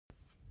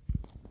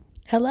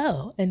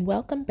Hello, and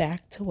welcome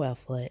back to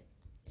Wealthlit.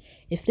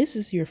 If this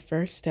is your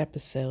first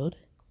episode,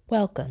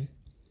 welcome,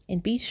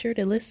 and be sure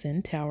to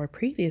listen to our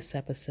previous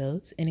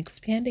episodes in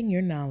expanding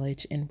your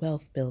knowledge in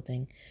wealth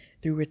building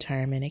through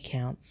retirement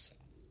accounts.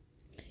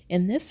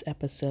 In this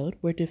episode,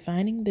 we're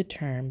defining the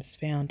terms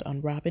found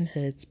on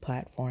Robinhood's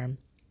platform.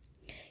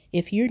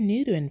 If you're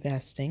new to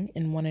investing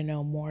and want to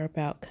know more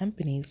about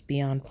companies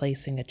beyond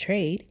placing a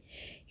trade,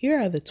 here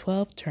are the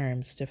 12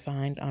 terms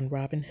defined on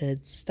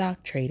Robinhood's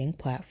stock trading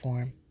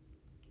platform.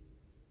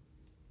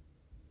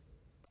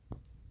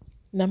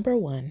 Number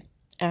 1,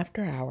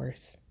 after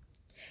hours.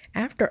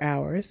 After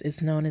hours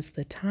is known as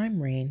the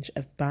time range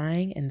of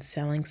buying and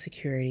selling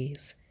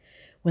securities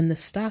when the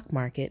stock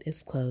market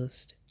is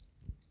closed.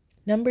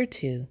 Number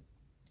 2,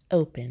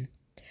 open.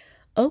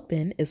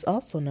 Open is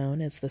also known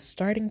as the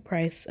starting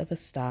price of a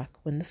stock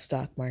when the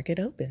stock market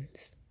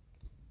opens.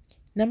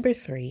 Number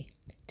 3,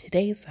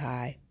 today's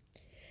high.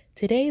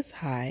 Today's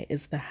high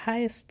is the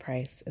highest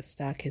price a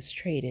stock has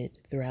traded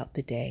throughout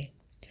the day,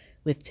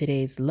 with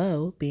today's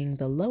low being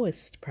the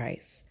lowest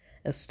price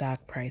a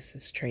stock price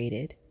is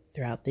traded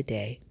throughout the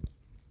day.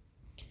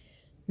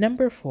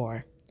 Number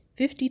 4,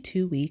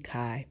 52-week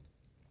high.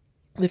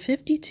 The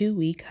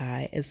 52-week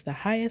high is the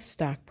highest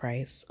stock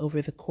price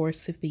over the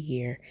course of the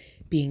year,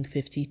 being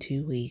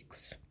 52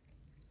 weeks.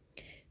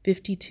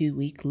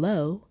 52-week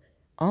low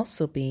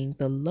also being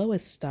the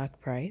lowest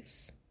stock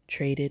price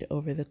traded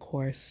over the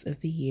course of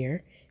the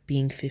year,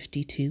 being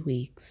 52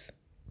 weeks.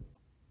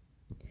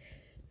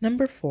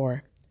 Number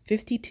 4,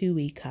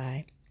 52-week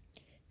high.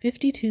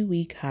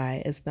 52-week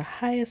high is the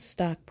highest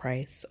stock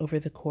price over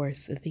the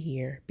course of the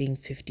year, being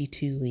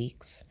 52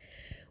 weeks,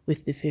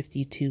 with the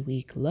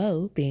 52-week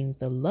low being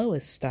the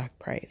lowest stock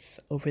price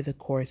over the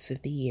course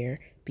of the year,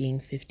 being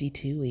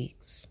 52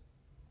 weeks.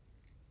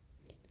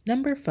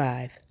 Number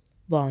 5,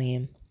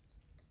 volume.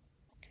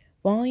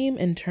 Volume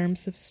in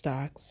terms of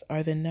stocks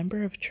are the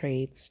number of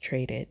trades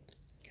traded,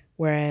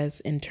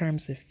 whereas in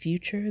terms of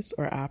futures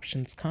or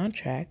options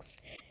contracts,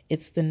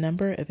 it's the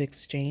number of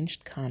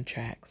exchanged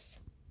contracts.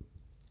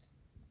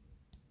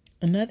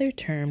 Another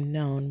term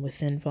known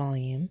within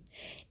volume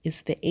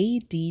is the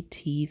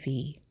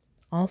ADTV,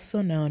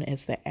 also known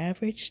as the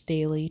average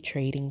daily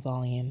trading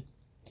volume.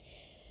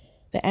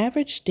 The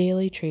average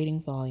daily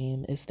trading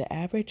volume is the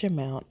average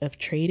amount of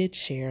traded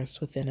shares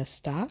within a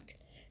stock,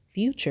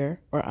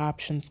 future, or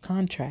options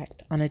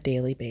contract on a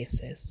daily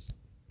basis.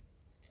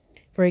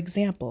 For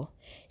example,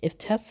 if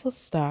Tesla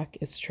stock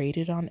is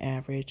traded on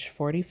average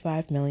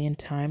 45 million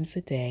times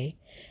a day,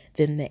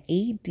 then the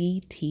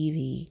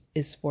ADTV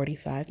is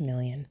 45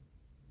 million.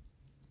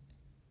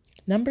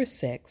 Number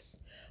 6,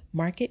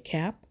 market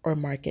cap or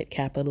market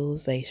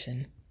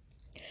capitalization.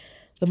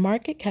 The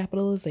market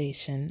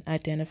capitalization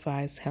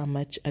identifies how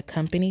much a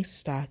company's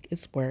stock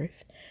is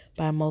worth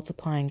by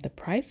multiplying the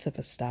price of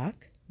a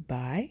stock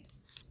by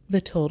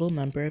the total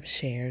number of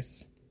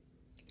shares.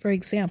 For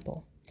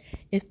example,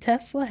 if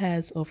Tesla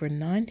has over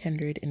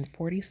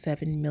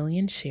 947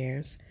 million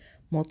shares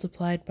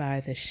multiplied by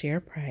the share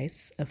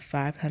price of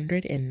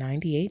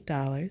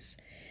 $598,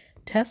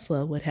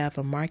 Tesla would have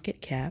a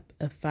market cap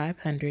of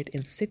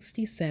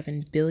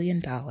 $567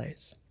 billion,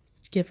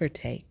 give or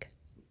take.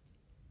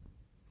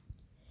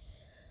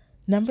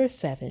 Number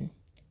 7,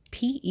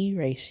 P/E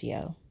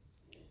ratio.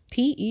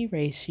 P/E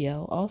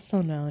ratio,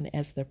 also known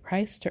as the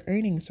price to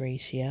earnings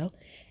ratio,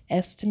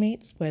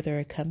 estimates whether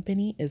a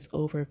company is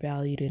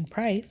overvalued in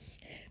price,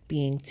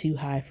 being too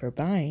high for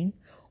buying,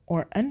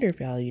 or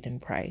undervalued in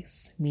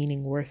price,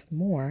 meaning worth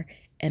more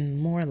and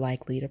more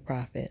likely to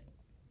profit.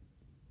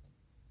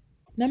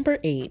 Number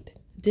 8,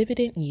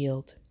 dividend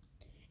yield.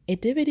 A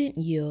dividend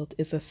yield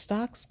is a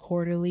stock's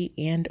quarterly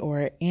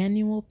and/or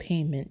annual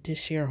payment to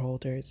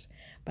shareholders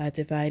by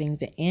dividing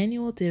the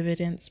annual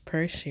dividends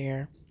per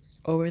share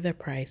over the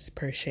price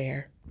per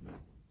share.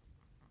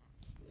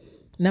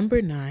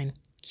 Number 9,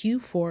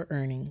 Q4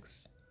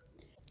 earnings.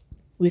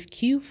 With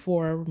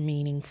Q4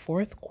 meaning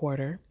fourth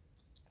quarter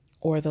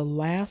or the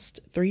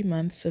last 3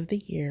 months of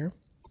the year,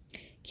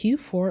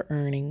 Q4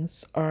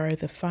 earnings are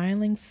the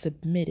filings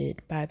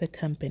submitted by the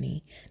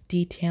company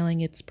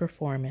detailing its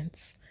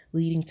performance,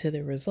 leading to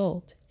the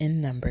result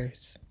in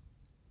numbers.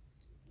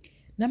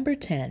 Number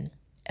 10,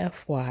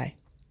 FY.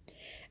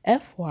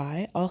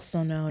 FY,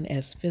 also known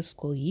as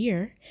fiscal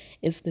year,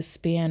 is the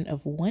span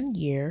of 1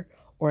 year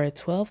or a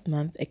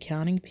 12-month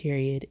accounting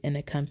period in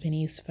a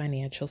company's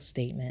financial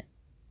statement.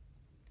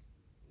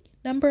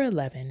 Number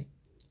 11,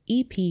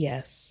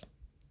 EPS.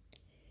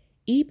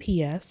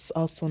 EPS,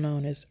 also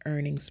known as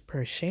earnings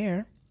per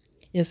share,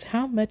 is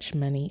how much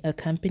money a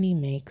company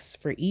makes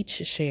for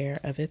each share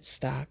of its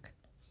stock.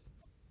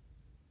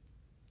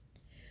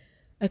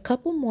 A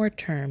couple more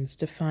terms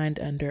defined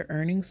under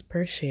earnings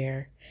per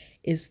share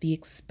is the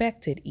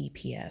expected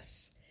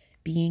EPS,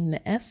 being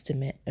the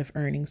estimate of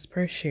earnings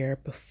per share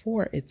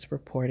before it's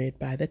reported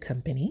by the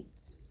company,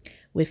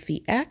 with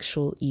the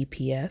actual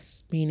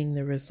EPS meaning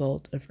the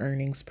result of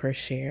earnings per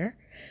share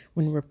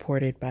when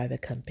reported by the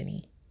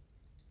company.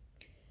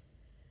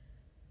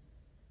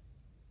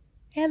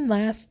 And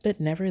last but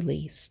never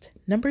least,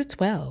 number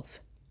 12,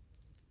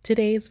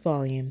 today's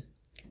volume.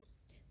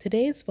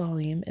 Today's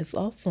volume is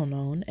also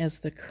known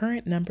as the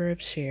current number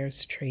of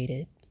shares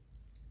traded.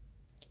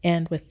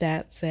 And with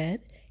that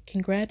said,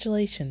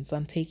 congratulations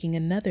on taking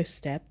another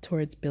step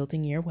towards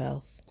building your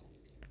wealth.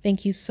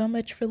 Thank you so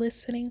much for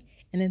listening,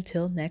 and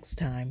until next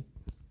time.